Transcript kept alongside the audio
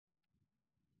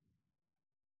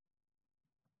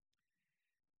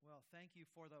Thank you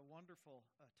for the wonderful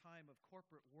time of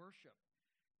corporate worship.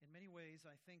 In many ways,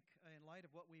 I think in light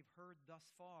of what we've heard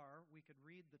thus far, we could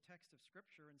read the text of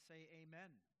Scripture and say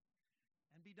amen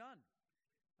and be done.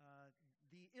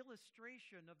 The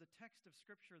illustration of the text of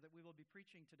Scripture that we will be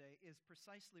preaching today is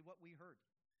precisely what we heard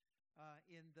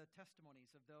in the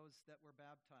testimonies of those that were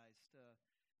baptized,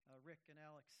 Rick and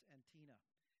Alex and Tina.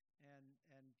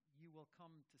 And you will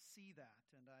come to see that,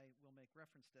 and I will make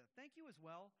reference to that. Thank you as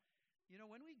well. You know,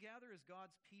 when we gather as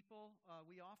God's people,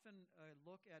 we often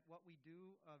look at what we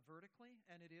do vertically,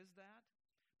 and it is that,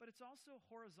 but it's also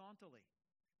horizontally.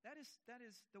 That is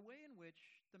the way in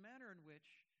which, the manner in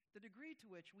which, the degree to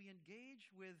which we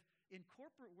engage with, in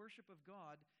corporate worship of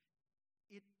God,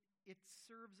 it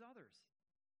serves others.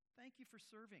 Thank you for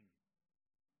serving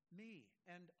me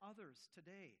and others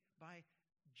today by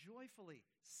joyfully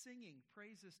singing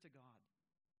praises to God.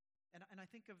 And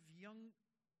I think of young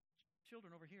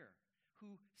children over here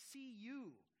who see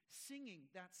you singing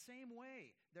that same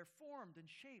way. They're formed and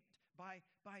shaped by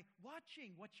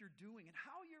watching what you're doing and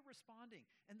how you're responding.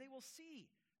 And they will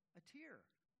see a tear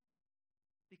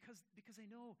because they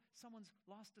know someone's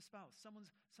lost a spouse,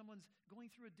 someone's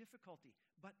going through a difficulty,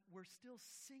 but we're still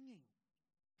singing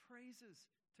praises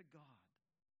to God.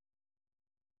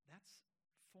 That's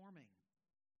forming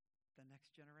the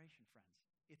next generation, friends.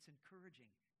 It's encouraging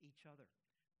each other.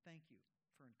 Thank you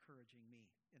for encouraging me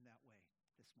in that way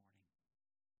this morning.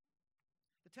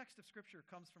 The text of Scripture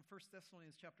comes from 1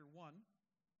 Thessalonians chapter 1,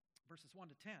 verses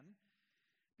 1 to 10.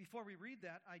 Before we read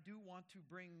that, I do want to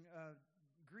bring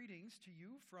greetings to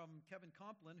you from Kevin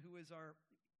Complin, who is our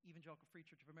Evangelical Free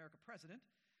Church of America president,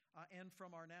 and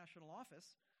from our national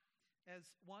office.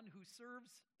 As one who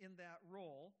serves in that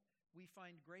role, we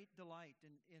find great delight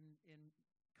in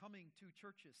coming to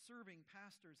churches, serving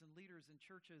pastors and leaders in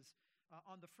churches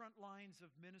on the front lines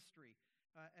of ministry,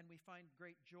 and we find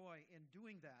great joy in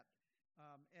doing that.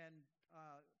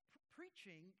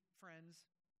 Preaching, friends,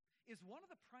 is one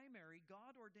of the primary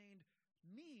God-ordained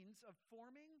means of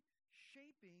forming,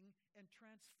 shaping, and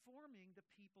transforming the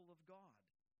people of God.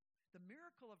 The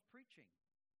miracle of preaching,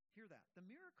 hear that, the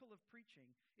miracle of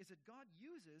preaching is that God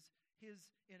uses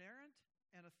His inerrant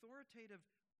and authoritative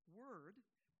word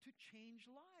to change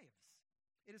lives.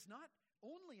 It is not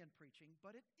only in preaching,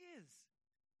 but it is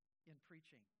in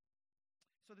preaching.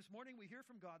 So this morning we hear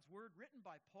from God's word written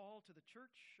by Paul to the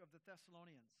church of the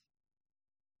Thessalonians.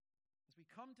 As we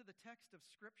come to the text of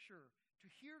Scripture to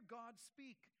hear God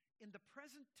speak in the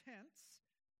present tense,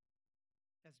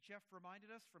 as Jeff reminded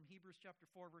us from Hebrews chapter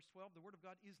 4, verse 12, the word of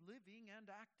God is living and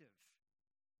active.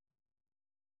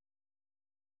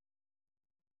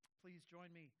 Please join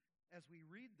me as we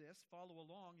read this. Follow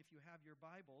along if you have your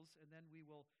Bibles, and then we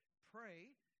will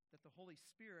pray that the Holy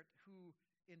Spirit who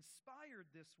inspired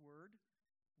this word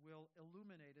will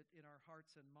illuminate it in our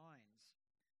hearts and minds.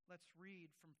 Let's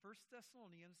read from 1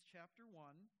 Thessalonians chapter 1,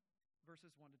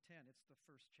 verses 1 to 10. It's the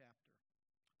first chapter.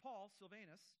 Paul,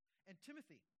 Silvanus, and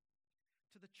Timothy,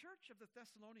 to the church of the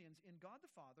Thessalonians in God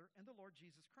the Father and the Lord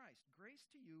Jesus Christ, grace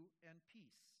to you and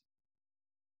peace.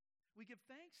 We give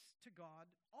thanks to God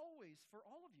always for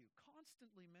all of you,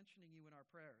 constantly mentioning you in our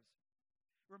prayers,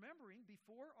 remembering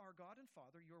before our God and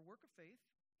Father your work of faith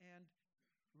and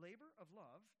labor of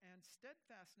love and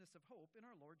steadfastness of hope in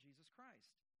our Lord Jesus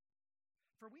Christ.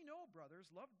 For we know, brothers,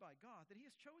 loved by God, that He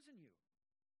has chosen you,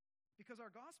 because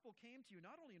our gospel came to you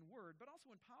not only in word, but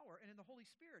also in power and in the Holy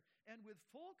Spirit, and with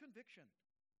full conviction.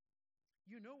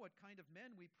 You know what kind of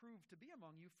men we proved to be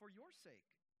among you for your sake.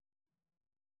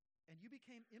 And you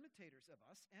became imitators of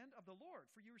us and of the Lord,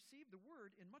 for you received the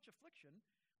word in much affliction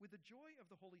with the joy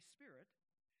of the Holy Spirit,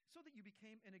 so that you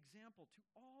became an example to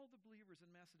all the believers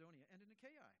in Macedonia and in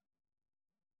Achaia.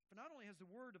 For not only has the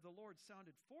word of the Lord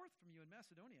sounded forth from you in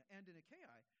Macedonia and in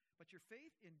Achaia, but your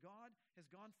faith in God has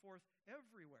gone forth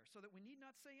everywhere, so that we need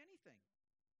not say anything.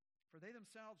 For they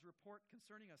themselves report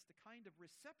concerning us the kind of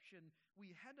reception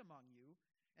we had among you,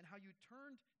 and how you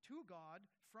turned to God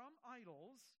from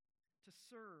idols to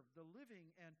serve the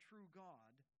living and true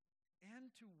God,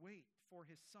 and to wait for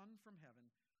His Son from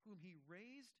heaven, whom He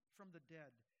raised from the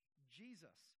dead,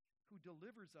 Jesus, who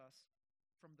delivers us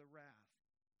from the wrath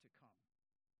to come.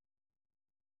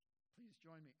 Please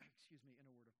join me, in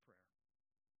a word of prayer.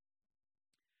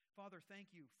 Father,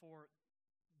 thank you for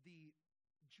the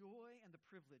joy and the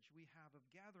privilege we have of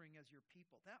gathering as your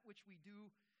people. That which we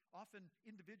do often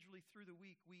individually through the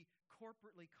week, we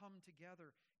corporately come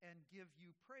together and give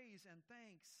you praise and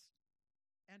thanks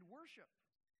and worship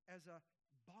as a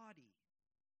body,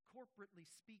 corporately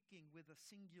speaking with a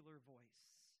singular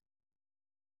voice.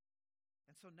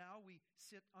 And so now we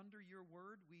sit under your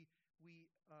word. We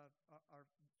are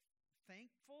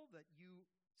thankful that you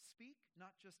speak,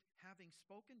 not just having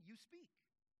spoken, you speak.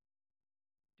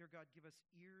 Dear God, give us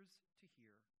ears to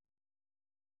hear,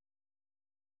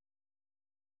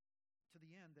 to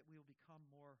the end that we will become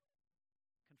more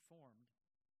conformed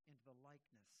into the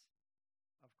likeness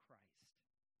of Christ,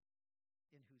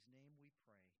 in whose name we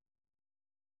pray.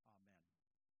 Amen.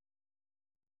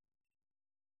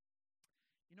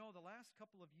 You know, the last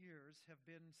couple of years have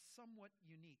been somewhat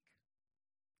unique.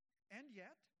 And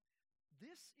yet,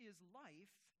 this is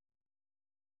life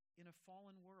in a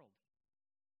fallen world.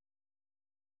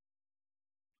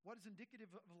 What is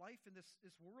indicative of life in this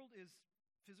world is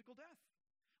physical death.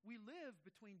 We live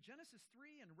between Genesis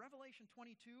 3 and Revelation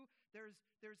 22. There's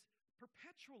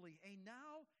perpetually a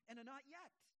now and a not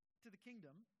yet to the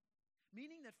kingdom,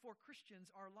 meaning that for Christians,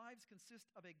 our lives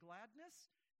consist of a gladness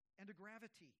and a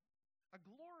gravity, a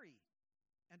glory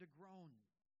and a groan,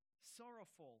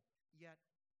 sorrowful yet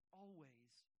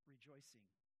always rejoicing.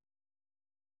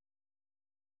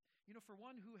 You know, for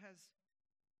one who has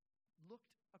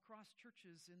looked across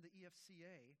churches in the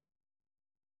EFCA,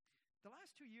 the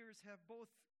last 2 years have both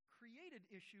created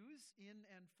issues in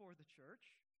and for the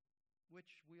church,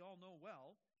 which we all know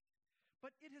well,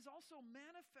 but it has also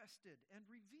manifested and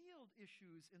revealed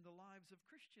issues in the lives of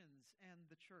Christians and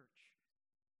the church.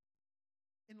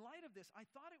 In light of this, I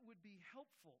thought it would be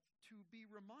helpful to be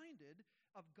reminded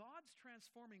of God's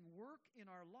transforming work in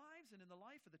our lives and in the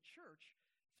life of the church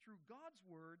through God's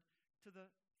word to the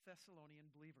Thessalonian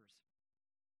believers,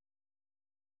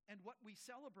 and what we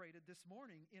celebrated this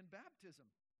morning in baptism.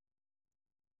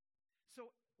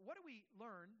 So, what do we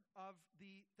learn of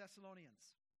the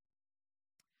Thessalonians?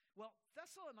 Well,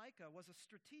 Thessalonica was a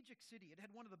strategic city. It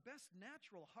had one of the best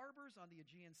natural harbors on the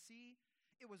Aegean Sea.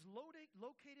 It was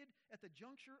located at the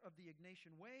juncture of the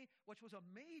Egnatian Way, which was a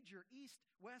major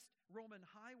east-west Roman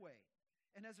highway.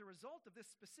 And as a result of this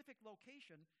specific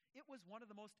location, it was one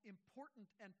of the most important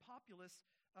and populous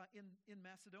in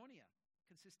Macedonia,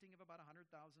 consisting of about 100,000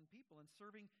 people and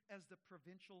serving as the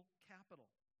provincial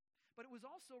capital. But it was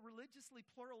also religiously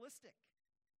pluralistic.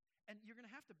 And you're going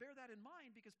to have to bear that in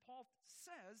mind because Paul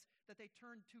says that they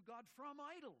turned to God from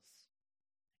idols.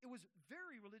 It was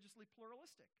very religiously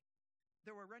pluralistic.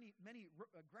 There were many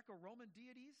Greco-Roman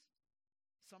deities.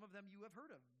 Some of them you have heard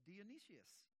of: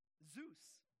 Dionysius,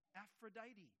 Zeus,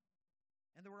 Aphrodite.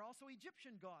 And there were also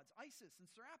Egyptian gods, Isis and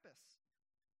Serapis,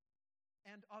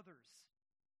 and others.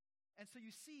 And so you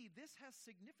see, this has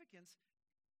significance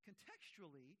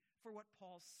contextually for what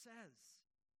Paul says.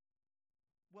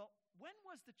 Well, when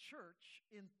was the church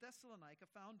in Thessalonica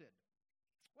founded?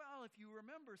 Well, if you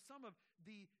remember some of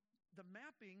the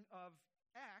mapping of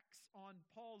Acts on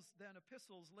Paul's then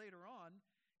epistles later on,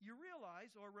 you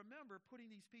realize or remember putting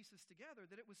these pieces together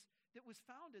that it was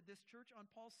founded, this church,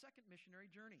 on Paul's second missionary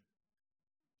journey.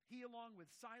 He, along with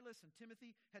Silas and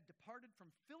Timothy, had departed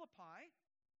from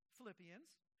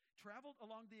Philippians, traveled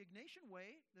along the Egnatian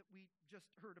Way that we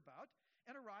just heard about,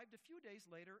 and arrived a few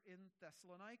days later in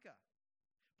Thessalonica.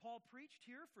 Paul preached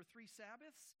here for 3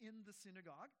 Sabbaths in the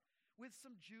synagogue, with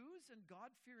some Jews and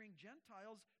God-fearing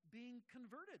Gentiles being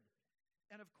converted.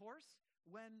 And of course,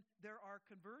 when there are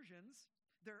conversions,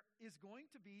 there is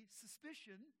going to be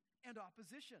suspicion and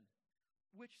opposition,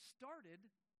 which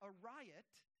started a riot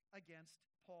against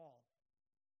Paul.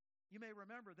 You may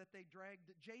remember that they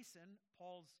dragged Jason,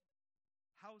 Paul's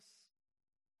house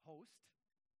host,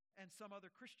 and some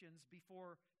other Christians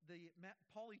before the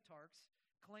Polytarchs,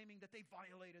 claiming that they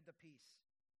violated the peace.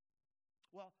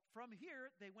 Well, from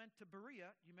here, they went to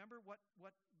Berea. You remember what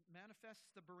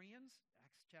manifests the Bereans?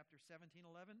 Acts chapter 17,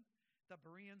 11. The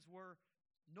Bereans were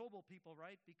noble people,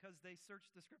 right? Because they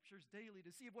searched the scriptures daily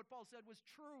to see if what Paul said was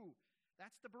true.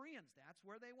 That's the Bereans. That's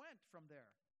where they went from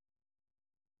there.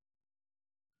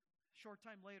 Short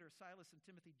time later, Silas and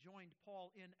Timothy joined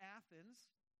Paul in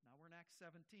Athens. Now we're in Acts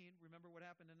 17. Remember what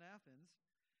happened in Athens.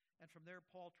 And from there,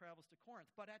 Paul travels to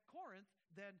Corinth. But at Corinth,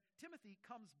 then Timothy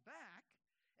comes back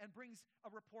and brings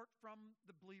a report from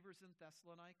the believers in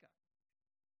Thessalonica.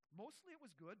 Mostly it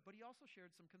was good, but he also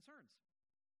shared some concerns.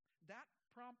 That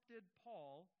prompted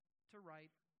Paul to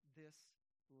write this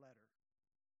letter.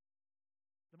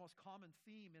 The most common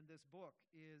theme in this book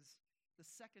is the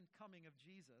second coming of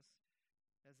Jesus,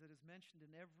 as it is mentioned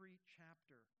in every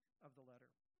chapter of the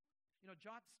letter. You know,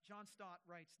 John Stott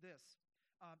writes this,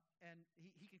 and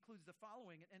he concludes the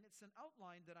following, and it's an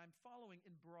outline that I'm following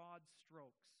in broad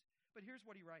strokes. But here's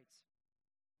what he writes.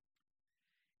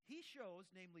 He shows,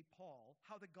 namely Paul,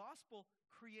 how the gospel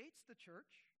creates the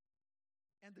church,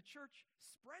 and the church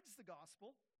spreads the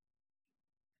gospel,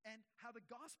 and how the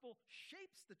gospel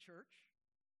shapes the church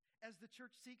as the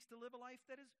church seeks to live a life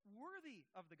that is worthy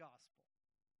of the gospel.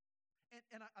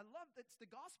 And I love that it's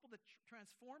the gospel that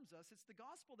transforms us. It's the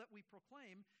gospel that we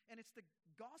proclaim, and it's the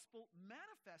gospel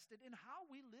manifested in how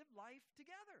we live life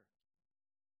together.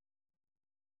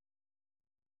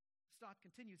 Stott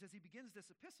continues, as he begins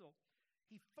this epistle,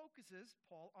 he focuses,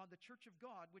 Paul, on the church of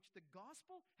God, which the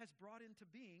gospel has brought into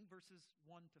being, verses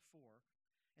 1 to 4,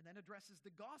 and then addresses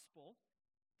the gospel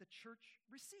the church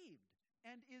received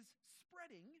and is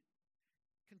spreading,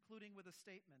 concluding with a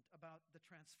statement about the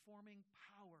transforming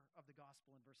power of the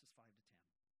gospel in verses 5 to 10.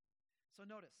 So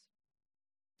notice,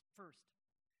 first,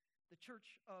 the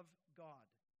church of God,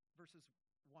 verses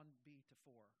 1b to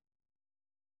 4.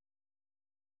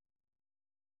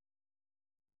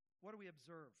 What do we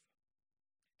observe?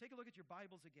 Take a look at your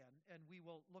Bibles again, and we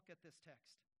will look at this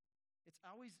text. It's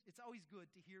always good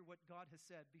to hear what God has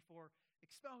said before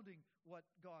expounding what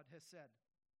God has said.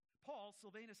 Paul,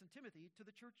 Silvanus, and Timothy, to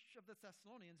the church of the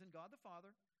Thessalonians, and God the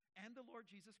Father, and the Lord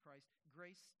Jesus Christ,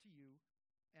 grace to you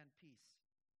and peace.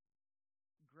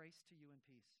 Grace to you and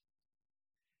peace.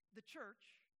 The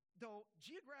church, though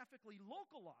geographically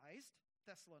localized,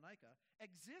 Thessalonica,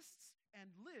 exists and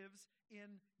lives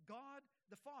in God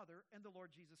the Father and the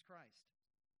Lord Jesus Christ.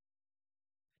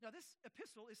 Now, this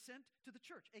epistle is sent to the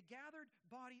church, a gathered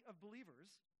body of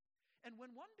believers. And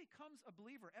when one becomes a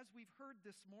believer, as we've heard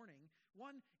this morning,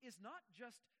 one is not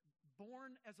just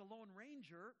born as a lone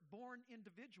ranger, born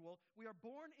individual. We are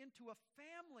born into a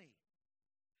family.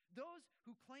 Those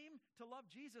who claim to love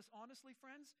Jesus, honestly,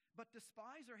 friends, but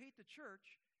despise or hate the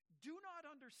church, do not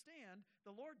understand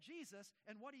the Lord Jesus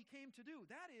and what he came to do.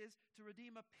 That is, to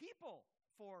redeem a people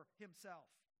for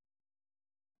himself.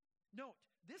 Note,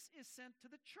 this is sent to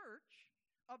the church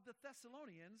of the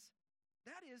Thessalonians.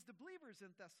 That is, the believers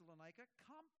in Thessalonica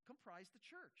comprise the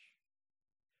church.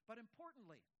 But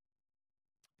importantly,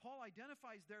 Paul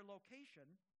identifies their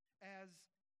location as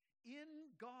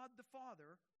in God the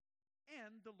Father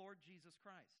and the Lord Jesus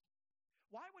Christ.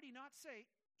 Why would he not say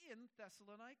in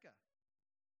Thessalonica?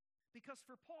 Because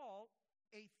for Paul,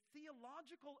 a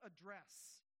theological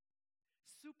address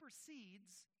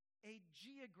supersedes a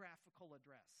geographical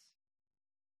address.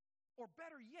 Or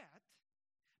better yet,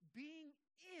 being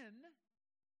in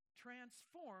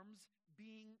transforms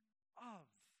being of.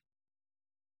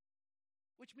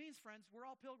 Which means, friends, we're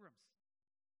all pilgrims.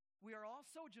 We are all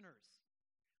sojourners.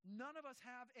 None of us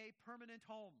have a permanent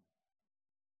home.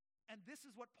 And this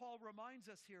is what Paul reminds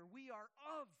us here. We are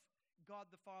of God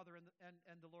the Father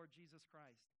and the Lord Jesus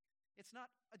Christ. It's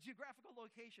not a geographical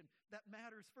location that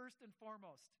matters first and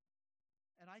foremost.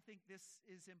 And I think this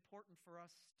is important for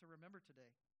us to remember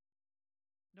today.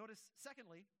 Notice,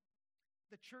 secondly,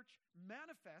 the church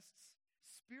manifests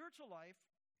spiritual life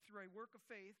through a work of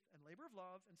faith and labor of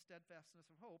love and steadfastness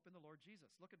of hope in the Lord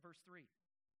Jesus. Look at verse 3.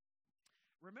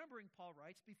 Remembering, Paul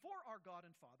writes, before our God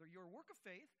and Father, your work of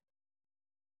faith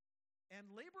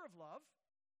and labor of love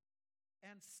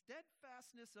and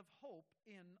steadfastness of hope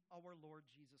in our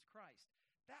Lord Jesus Christ.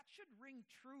 That should ring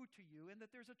true to you in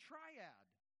that there's a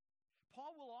triad.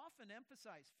 Paul will often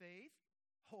emphasize faith,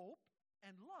 hope,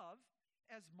 and love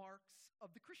as marks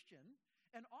of the Christian.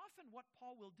 And often what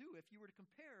Paul will do, if you were to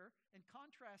compare and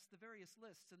contrast the various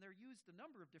lists, and they're used a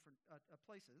number of different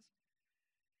places,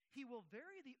 he will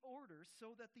vary the order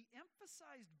so that the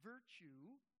emphasized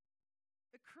virtue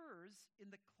occurs in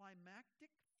the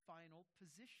climactic final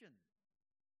position.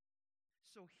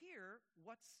 So here,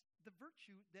 what's the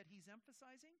virtue that he's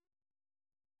emphasizing?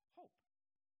 Hope.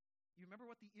 You remember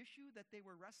what the issue that they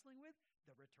were wrestling with?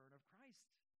 The return of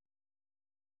Christ.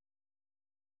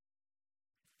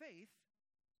 Faith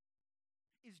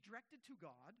is directed to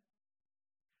God.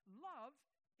 Love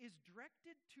is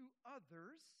directed to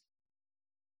others.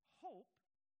 Hope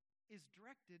is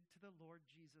directed to the Lord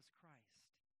Jesus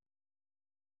Christ.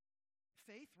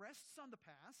 Faith rests on the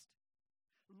past.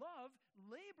 Love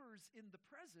labors in the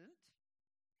present.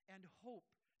 And hope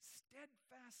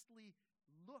steadfastly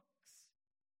looks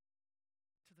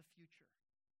to the future.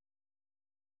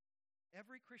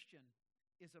 Every Christian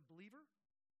is a believer,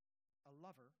 a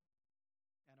lover,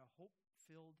 and a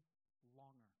hope-filled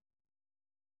longer.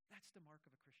 That's the mark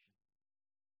of a Christian.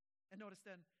 And notice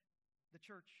then, the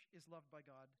church is loved by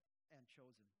God and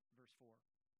chosen. Verse 4.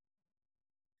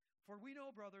 For we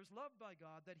know, brothers, loved by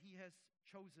God, that he has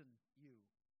chosen you.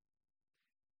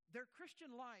 Their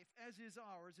Christian life, as is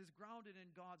ours, is grounded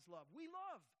in God's love. We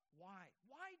love. Why?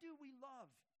 Why do we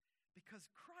love? Because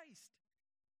Christ,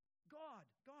 God,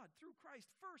 through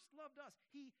Christ, first loved us.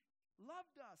 He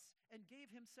loved us and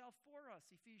gave himself for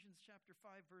us. Ephesians chapter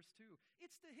 5, verse 2.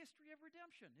 It's the history of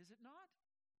redemption, is it not?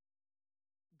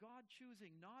 God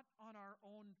choosing, not on our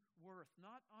own worth,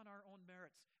 not on our own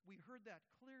merits. We heard that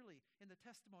clearly in the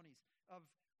testimonies of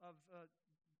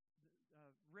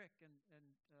Rick and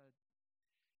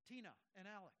Tina and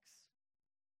Alex.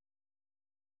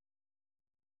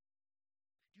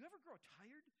 Do you ever grow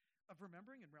tired of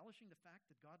remembering and relishing the fact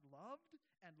that God loved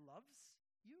and loves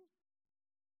you?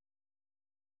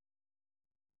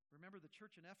 Remember the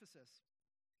church in Ephesus.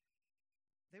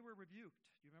 They were rebuked.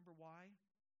 Do you remember why?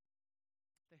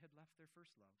 They had left their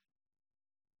first love.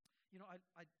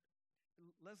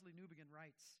 Leslie Newbigin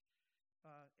writes,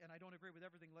 and I don't agree with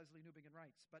everything Leslie Newbigin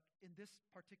writes, but in this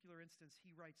particular instance,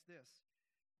 he writes this.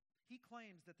 He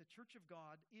claims that the Church of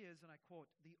God is, and I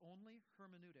quote, the only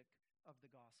hermeneutic of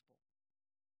the gospel.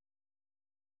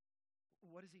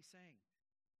 What is he saying?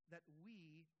 That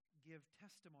we give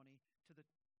testimony to the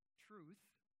truth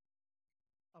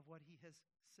of what he has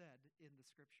said in the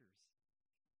scriptures.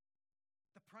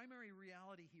 The primary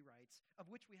reality, he writes,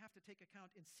 of which we have to take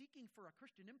account in seeking for a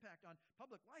Christian impact on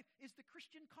public life is the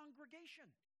Christian congregation.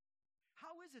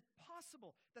 How is it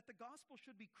possible that the gospel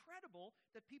should be credible,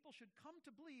 that people should come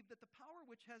to believe that the power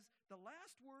which has the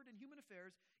last word in human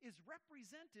affairs is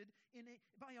represented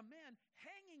by a man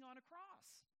hanging on a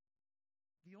cross?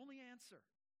 The only answer,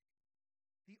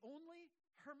 the only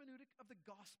hermeneutic of the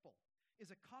gospel is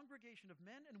a congregation of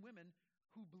men and women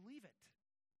who believe it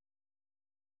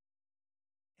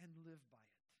and live by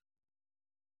it.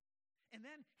 And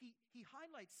then he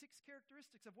highlights 6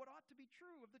 characteristics of what ought to be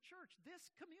true of the church,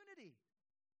 this community.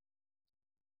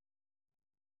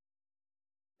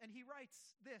 And he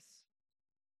writes this: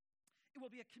 it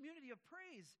will be a community of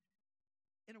praise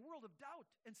in a world of doubt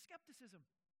and skepticism.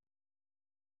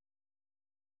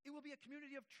 It will be a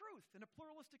community of truth in a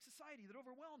pluralistic society that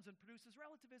overwhelms and produces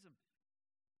relativism.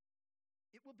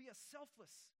 It will be a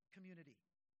selfless community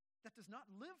that does not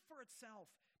live for itself,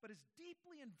 but is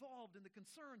deeply involved in the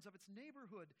concerns of its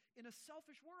neighborhood in a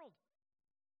selfish world.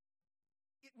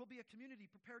 It will be a community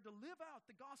prepared to live out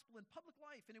the gospel in public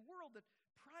life in a world that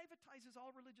privatizes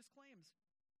all religious claims.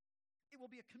 It will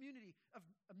be a community of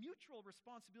a mutual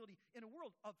responsibility in a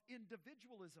world of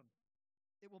individualism.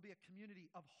 It will be a community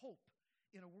of hope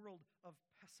in a world of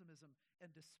pessimism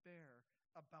and despair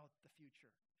about the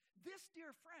future. This,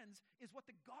 dear friends, is what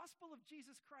the gospel of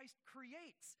Jesus Christ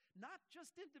creates, not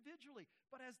just individually,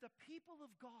 but as the people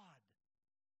of God.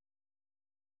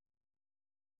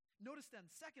 Notice then,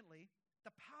 secondly,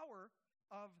 the power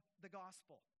of the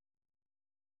gospel.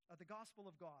 The gospel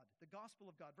of God. The gospel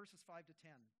of God, verses 5 to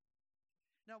 10.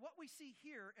 Now, what we see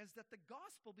here is that the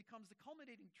gospel becomes the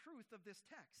culminating truth of this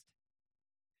text.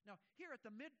 Now, here at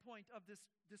the midpoint of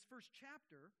this first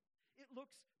chapter, it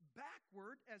looks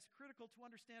backward as critical to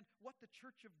understand what the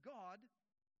church of God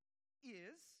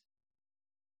is,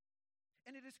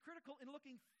 and it is critical in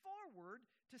looking forward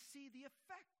to see the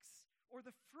effects or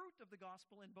the fruit of the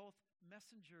gospel in both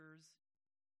messengers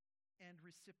and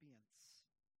recipients.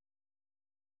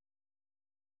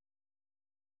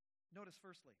 Notice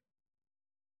firstly,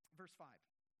 verse 5,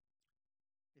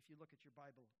 if you look at your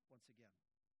Bible once again.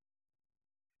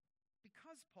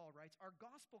 Because, Paul writes, our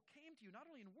gospel came to you not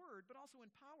only in word, but also in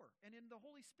power and in the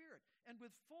Holy Spirit and with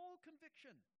full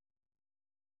conviction.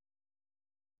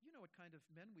 You know what kind of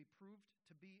men we proved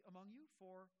to be among you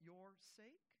for your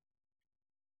sake?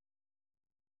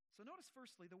 So notice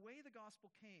firstly the way the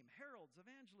gospel came, heralds,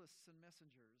 evangelists, and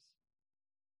messengers.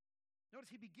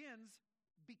 Notice he begins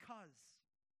because.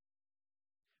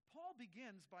 Paul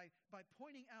begins by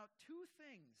pointing out 2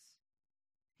 things.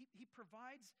 He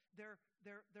provides their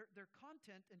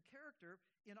content and character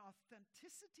in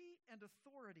authenticity and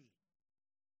authority.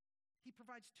 He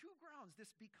provides 2 grounds,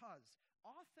 this because.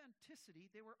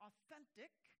 Authenticity, they were authentic,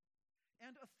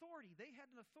 and authority, they had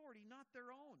an authority not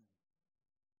their own.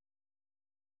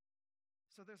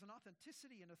 So there's an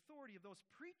authenticity and authority of those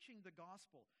preaching the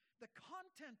gospel, the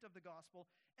content of the gospel,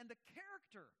 and the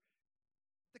character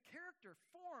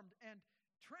formed and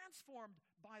transformed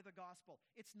by the gospel.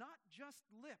 It's not just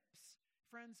lips,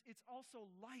 friends, it's also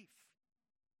life.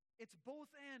 It's both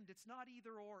and, it's not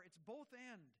either or, it's both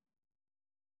and.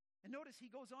 And notice he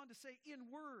goes on to say, in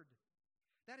word.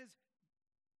 That is,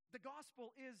 the gospel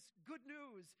is good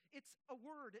news. It's a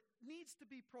word. It needs to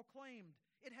be proclaimed.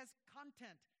 It has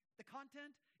content. The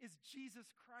content is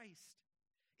Jesus Christ.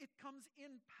 It comes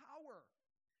in power.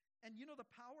 And you know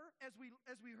the power, as we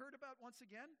heard about once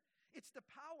again? It's the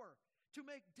power to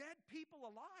make dead people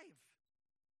alive.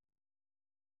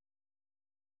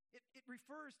 It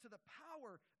refers to the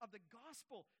power of the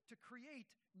gospel to create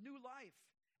new life.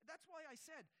 That's why I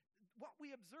said, what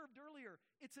we observed earlier,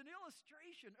 it's an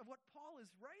illustration of what Paul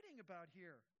is writing about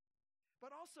here.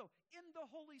 But also in the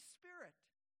Holy Spirit.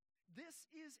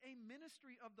 This is a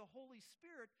ministry of the Holy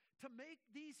Spirit to make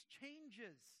these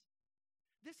changes.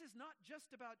 This is not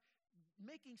just about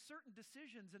making certain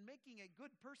decisions and making a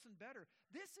good person better.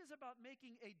 This is about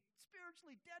making a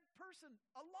spiritually dead person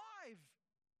alive.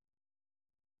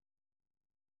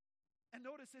 And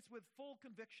notice it's with full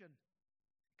conviction.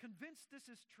 Convinced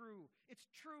this is true. It's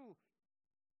true.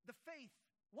 The faith,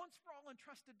 once for all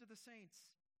entrusted to the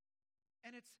saints.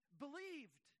 And it's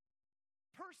believed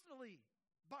personally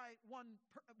by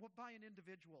an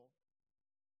individual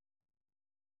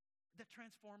that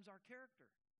transforms our character.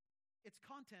 Its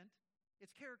content,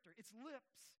 its character, its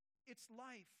lips, its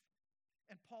life.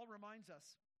 And Paul reminds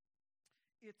us,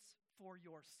 it's for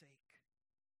your sake.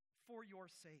 For your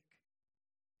sake.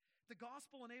 The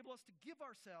gospel enables us to give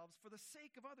ourselves for the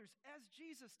sake of others, as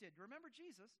Jesus did. Remember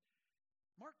Jesus?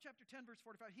 Mark chapter 10, verse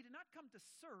 45. He did not come to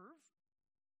serve.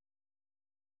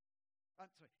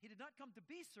 He did not come to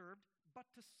be served, but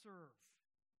to serve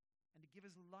and to give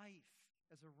his life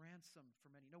as a ransom for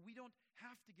many. No, we don't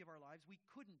have to give our lives. We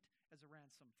couldn't as a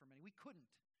ransom for many. We couldn't.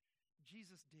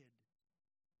 Jesus did.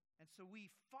 And so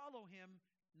we follow him,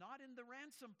 not in the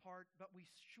ransom part, but we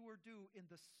sure do in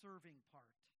the serving part.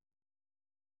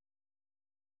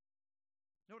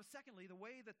 Notice, secondly, the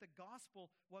way that the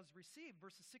gospel was received,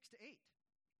 verses 6 to 8.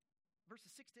 Verses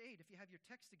 6 to 8, if you have your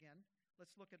text again,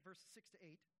 let's look at verses 6 to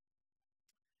 8.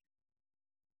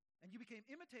 And you became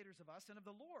imitators of us and of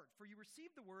the Lord, for you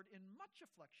received the word in much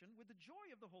affliction with the joy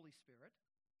of the Holy Spirit,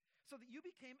 so that you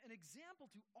became an example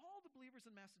to all the believers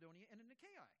in Macedonia and in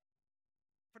Achaia.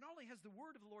 For not only has the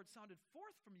word of the Lord sounded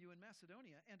forth from you in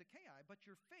Macedonia and Achaia, but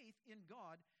your faith in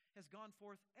God has gone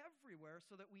forth everywhere,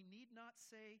 so that we need not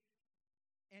say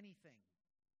anything.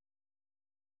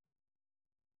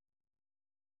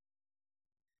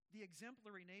 The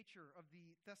exemplary nature of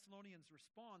the Thessalonians'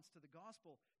 response to the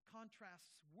gospel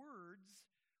contrasts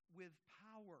words with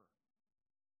power.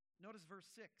 Notice verse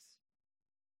 6.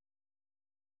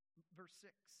 Verse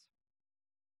 6.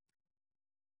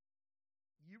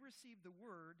 You received the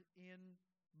word in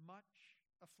much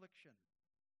affliction.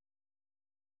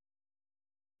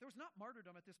 There was not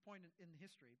martyrdom at this point in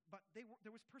history, but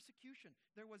there was persecution.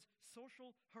 There was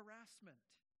social harassment.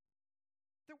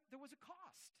 There was a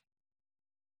cost.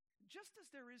 Just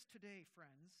as there is today,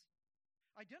 friends,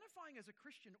 identifying as a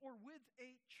Christian or with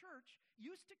a church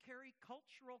used to carry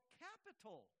cultural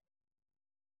capital.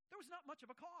 There was not much of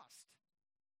a cost.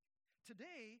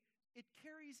 Today, it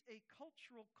carries a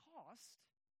cultural cost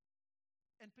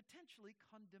and potentially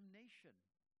condemnation.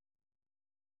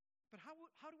 But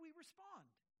how do we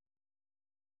respond?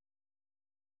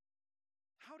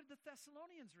 How did the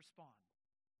Thessalonians respond?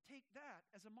 Take that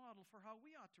as a model for how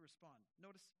we ought to respond.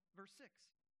 Notice verse 6.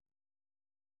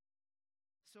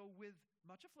 So with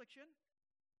much affliction,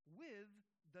 with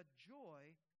the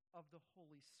joy of the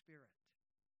Holy Spirit.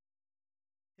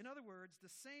 In other words, the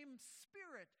same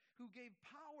Spirit who gave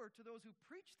power to those who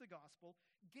preached the gospel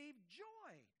gave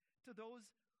joy to those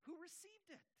who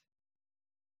received it.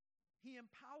 He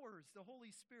empowers the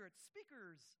Holy Spirit,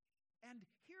 speakers and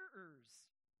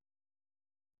hearers.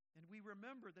 And we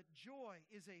remember that joy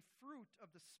is a fruit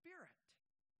of the Spirit.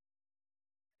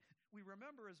 We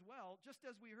remember as well, just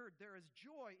as we heard, there is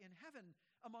joy in heaven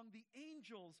among the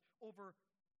angels over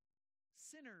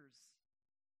sinners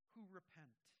who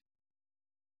repent.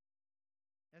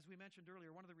 As we mentioned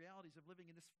earlier, one of the realities of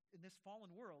living in this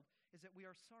fallen world is that we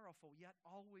are sorrowful, yet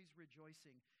always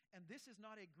rejoicing. And this is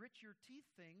not a grit your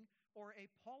teeth thing or a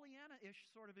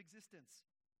Pollyanna-ish sort of existence.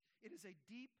 It is a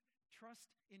deep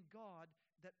trust in God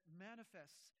that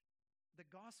manifests the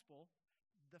gospel,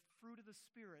 the fruit of the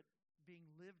Spirit, being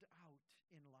lived out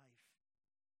in life.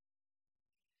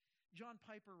 John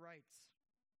Piper writes,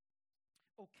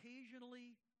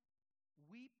 occasionally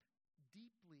weep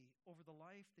deeply over the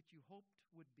life that you hoped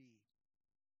would be.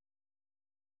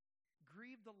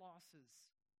 Grieve the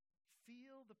losses,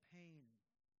 feel the pain,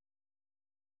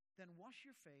 then wash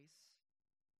your face,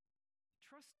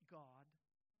 trust God,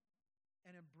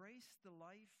 and embrace the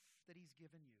life that He's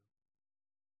given you.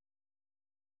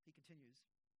 He continues,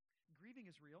 grieving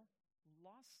is real.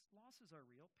 Losses are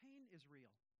real. Pain is real.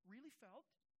 Really felt,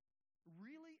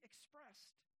 really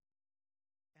expressed.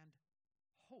 And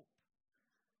hope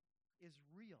is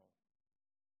real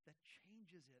that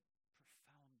changes it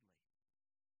profoundly.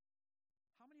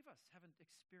 How many of us haven't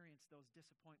experienced those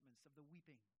disappointments of the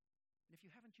weeping? And if you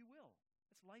haven't, you will.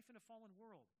 It's life in a fallen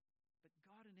world. But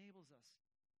God enables us.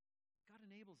 God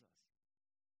enables us.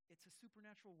 It's a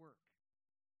supernatural work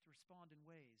to respond in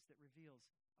ways that reveals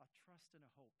a trust and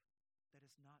a hope that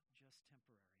is not just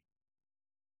temporary.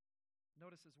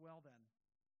 Notice as well then,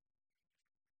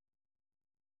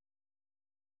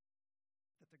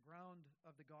 ground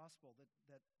of the gospel that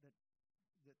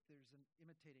there's an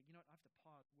imitating. You know what? I have to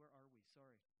pause. Where are we?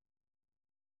 Sorry.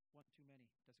 One too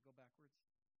many. Does it go backwards?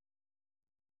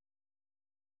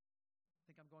 I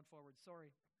think I'm going forward.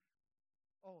 Sorry.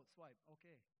 Oh, swipe.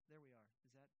 Okay. There we are.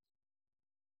 Is that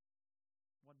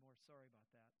one more? Sorry about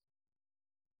that.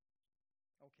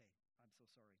 Okay. I'm so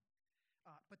sorry.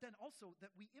 But then also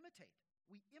that we imitate.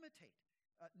 We imitate.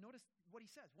 Notice what he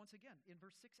says once again in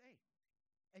verse 6a.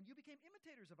 And you became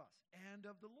imitators of us and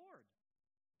of the Lord.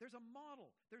 There's a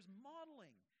model. There's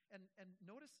modeling. And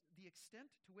notice the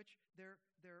extent to which their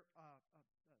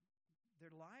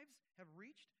lives have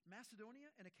reached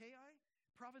Macedonia and Achaia,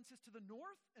 provinces to the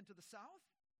north and to the south,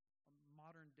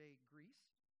 modern-day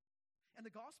Greece. And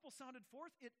the gospel sounded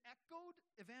forth. It echoed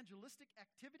evangelistic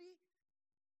activity,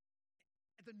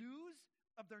 the news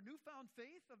of their newfound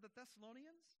faith of the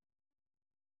Thessalonians.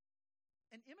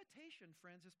 And imitation,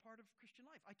 friends, is part of Christian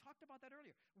life. I talked about that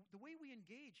earlier. The way we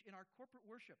engage in our corporate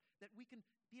worship, that we can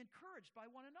be encouraged by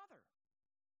one another.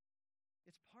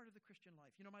 It's part of the Christian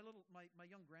life. You know, my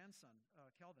young grandson,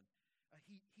 Calvin,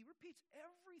 he repeats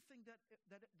everything that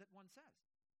one says.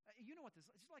 You know what this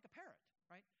is? It's like a parrot,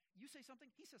 right? You say something,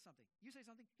 he says something. You say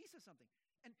something, he says something.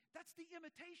 And that's the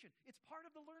imitation. It's part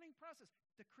of the learning process.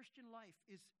 The Christian life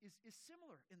is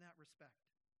similar in that respect.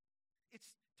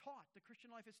 It's taught. The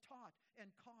Christian life is taught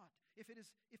and caught. If it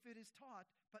is taught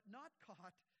but not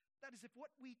caught, that is, if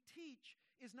what we teach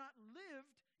is not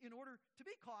lived in order to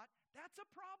be caught, that's a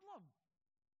problem.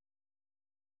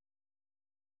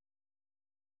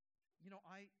 You know,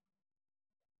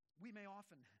 we may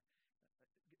often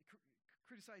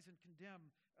criticize and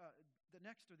condemn the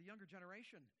next or the younger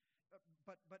generation,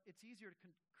 but it's easier to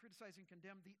criticize and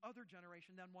condemn the other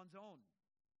generation than one's own.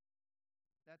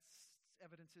 That's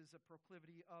evidences a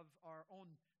proclivity of our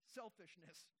own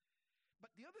selfishness. But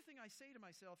the other thing I say to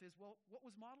myself is, well, what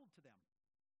was modeled to them?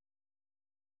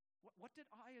 What did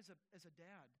I, as a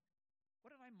dad,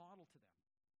 what did I model to them?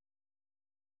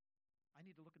 I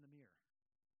need to look in the mirror.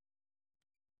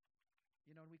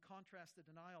 You know, and we contrast the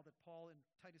denial that Paul in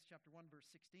Titus chapter 1, verse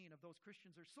 16, of those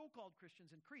Christians or so-called Christians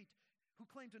in Crete who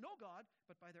claim to know God,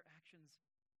 but by their actions,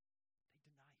 they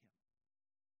deny him.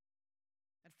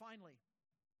 And finally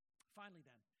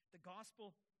then, the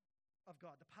gospel of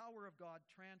God, the power of God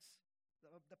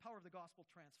the power of the gospel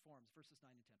transforms, verses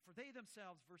 9 and 10. For they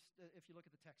themselves, if you look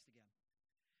at the text again,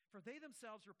 for they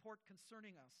themselves report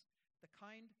concerning us the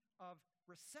kind of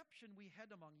reception we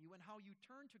had among you, and how you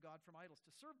turned to God from idols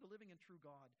to serve the living and true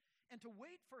God, and to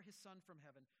wait for his Son from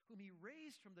heaven, whom he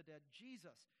raised from the dead,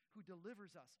 Jesus, who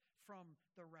delivers us from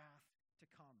the wrath to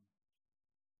come.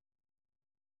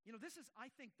 You know, this is, I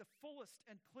think, the fullest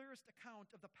and clearest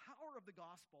account of the power of the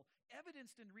gospel,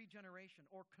 evidenced in regeneration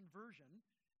or conversion,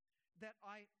 that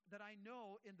I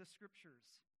know in the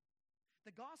scriptures.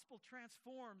 The gospel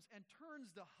transforms and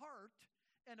turns the heart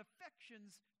and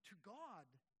affections to God.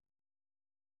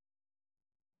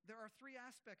 There are three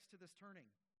aspects to this turning,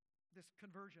 this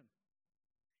conversion.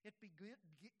 It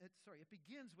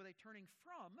begins with a turning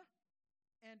from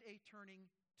and a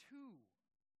turning to.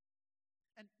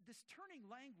 And this turning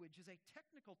language is a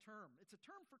technical term. It's a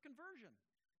term for conversion.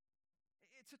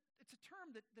 It's a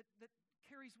term that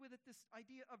carries with it this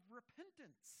idea of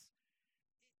repentance.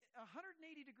 A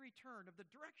 180-degree turn of the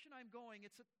direction I'm going.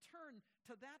 It's a turn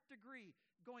to that degree.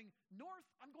 Going north,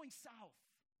 I'm going south.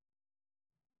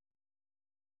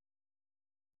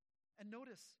 And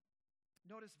notice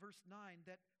verse 9,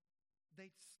 that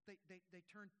they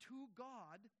turn to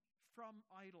God from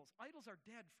idols. Idols are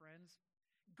dead, friends.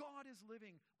 God is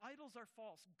living. Idols are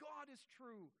false. God is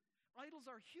true. Idols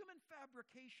are human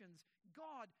fabrications.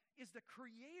 God is the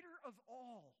creator of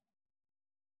all.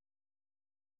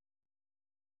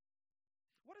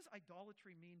 What does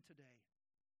idolatry mean today?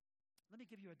 Let me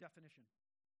give you a definition.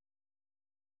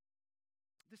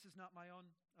 This is not my own.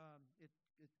 It's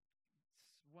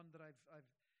one that I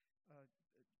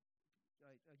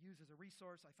use as a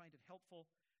resource. I find it helpful.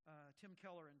 Tim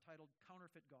Keller, entitled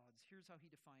Counterfeit Gods. Here's how he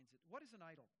defines it. What is an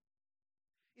idol?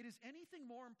 It is anything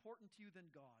more important to you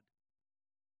than God.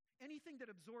 Anything that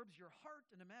absorbs your heart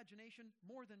and imagination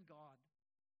more than God.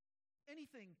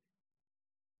 Anything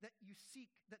you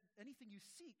seek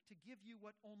to give you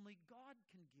what only God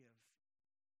can give.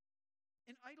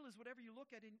 An idol is whatever you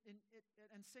look at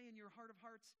and say in your heart of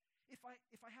hearts, if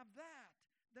I have that,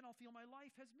 then I'll feel my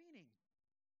life has meaning.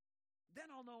 Then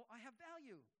I'll know I have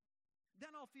value.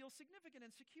 Then I'll feel significant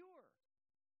and secure.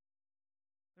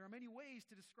 There are many ways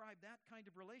to describe that kind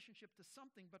of relationship to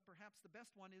something, but perhaps the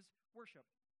best one is worship.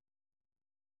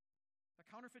 A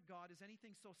counterfeit God is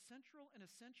anything so central and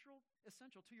essential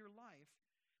to your life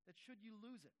that should you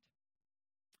lose it,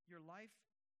 your life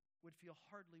would feel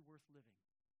hardly worth living.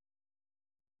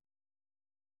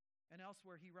 And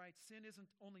elsewhere he writes, sin isn't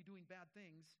only doing bad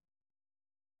things,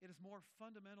 it is more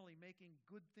fundamentally making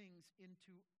good things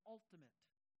into ultimate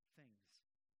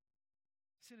things.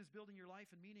 Sin is building your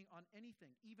life and meaning on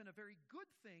anything, even a very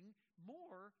good thing,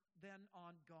 more than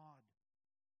on God.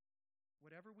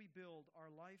 Whatever we build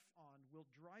our life on will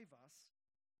drive us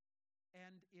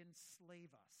and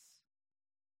enslave us.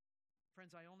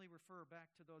 Friends, I only refer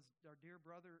back to our dear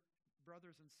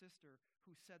brothers and sister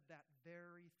who said that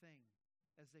very thing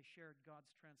as they shared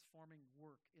God's transforming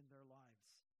work in their lives.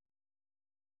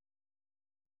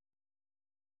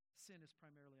 Sin is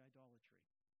primarily idolatry.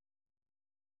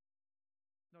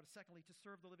 Notice, secondly, to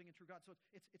serve the living and true God. So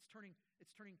it's turning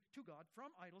to God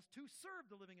from idols to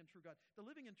serve the living and true God. The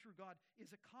living and true God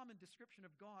is a common description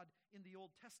of God in the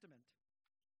Old Testament.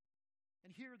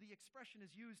 And here the expression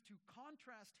is used to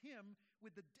contrast him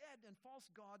with the dead and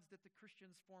false gods that the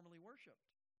Christians formerly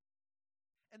worshipped.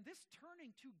 And this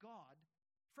turning to God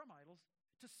from idols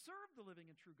to serve the living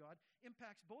and true God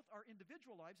impacts both our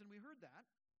individual lives, and we heard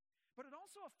that, but it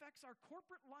also affects our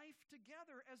corporate life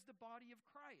together as the body of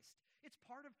Christ. It's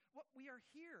part of what we are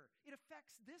here. It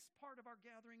affects this part of our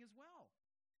gathering as well.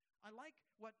 I like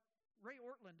what Ray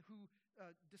Ortland, who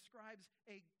describes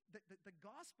the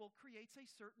gospel creates a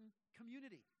certain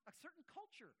community, a certain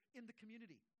culture in the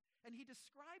community. And he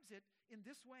describes it in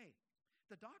this way.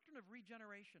 The doctrine of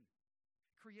regeneration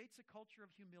creates a culture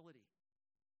of humility.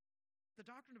 The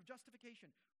doctrine of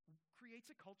justification creates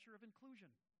a culture of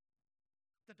inclusion.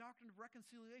 The doctrine of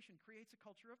reconciliation creates a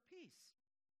culture of peace.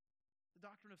 The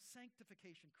doctrine of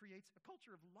sanctification creates a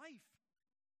culture of life.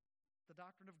 The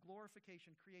doctrine of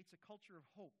glorification creates a culture of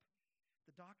hope.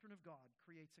 The doctrine of God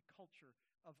creates a culture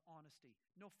of honesty.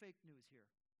 No fake news here.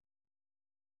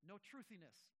 No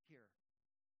truthiness here.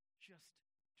 Just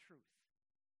truth.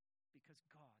 Because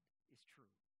God is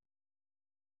true.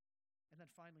 And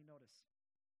then finally, notice,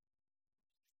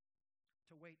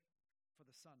 to wait for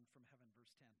the Son from heaven,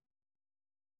 verse 10.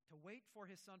 To wait for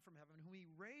his Son from heaven, whom he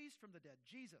raised from the dead,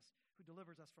 Jesus, who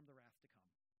delivers us from the wrath to come.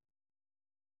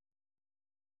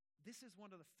 This is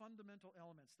one of the fundamental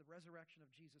elements, the resurrection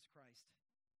of Jesus Christ,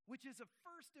 which is of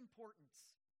first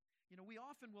importance. You know, we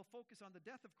often will focus on the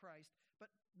death of Christ,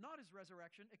 but not his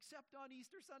resurrection, except on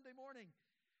Easter Sunday morning.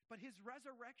 But his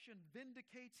resurrection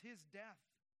vindicates his death.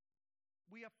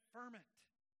 We affirm it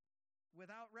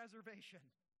without reservation.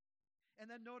 And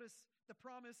then notice the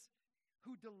promise,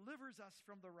 who delivers us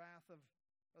from the wrath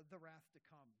to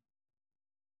come.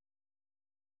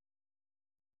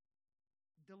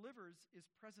 Delivers is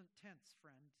present tense,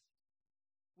 friends,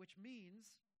 which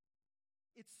means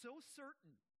it's so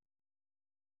certain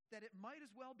that it might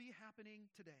as well be happening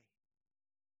today.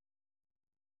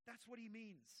 That's what he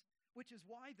means, which is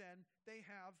why then they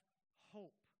have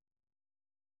hope.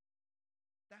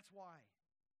 That's why.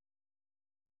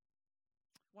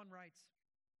 One writes,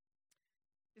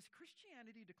 is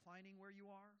Christianity declining where you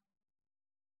are?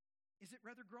 Is it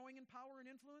rather growing in power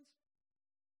and influence?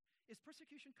 Is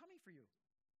persecution coming for you?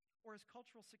 Or is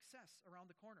cultural success around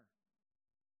the corner?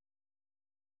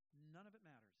 None of it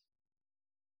matters.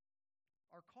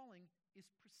 Our calling is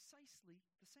precisely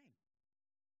the same.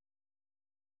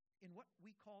 In what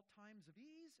we call times of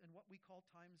ease and what we call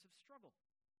times of struggle.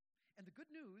 And the good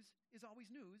news is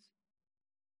always news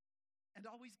and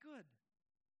always good.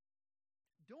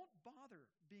 Don't bother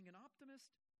being an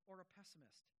optimist or a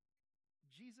pessimist.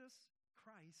 Jesus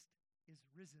Christ is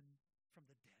risen from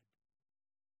the dead.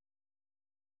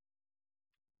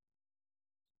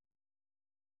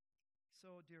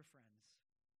 So, dear friends,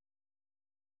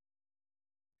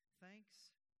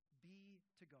 thanks be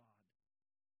to God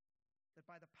that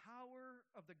by the power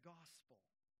of the gospel,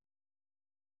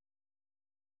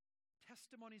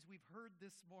 testimonies we've heard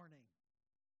this morning,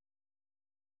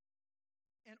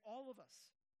 and all of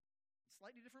us,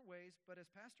 slightly different ways, but as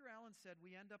Pastor Allen said,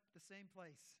 we end up the same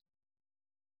place.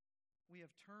 We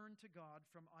have turned to God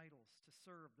from idols to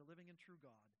serve the living and true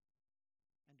God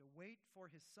and to wait for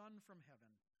his Son from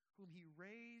heaven, whom he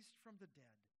raised from the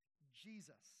dead,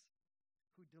 Jesus,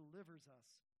 who delivers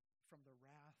us from the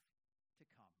wrath to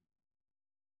come.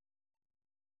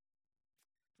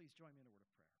 Please join me in a word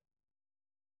of prayer.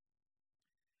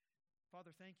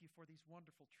 Father, thank you for these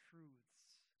wonderful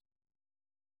truths.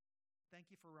 Thank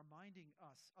you for reminding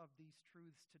us of these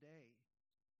truths today,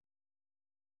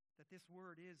 that this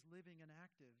word is living and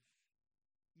active.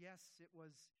 Yes, it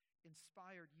was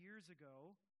inspired years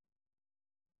ago.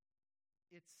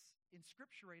 It's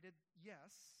inscripturated,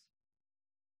 yes,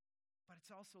 but it's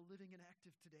also living and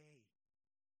active today.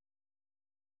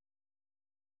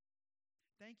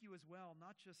 Thank you as well,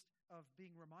 not just of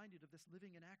being reminded of this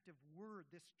living and active word,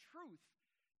 this truth.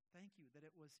 Thank you that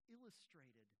it was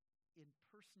illustrated in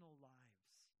personal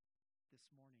lives this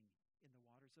morning in the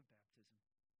waters of baptism.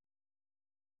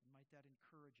 And might that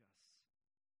encourage us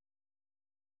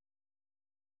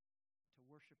to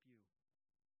worship you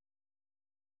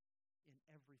in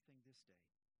everything this day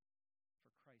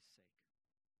for Christ's sake.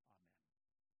 Amen.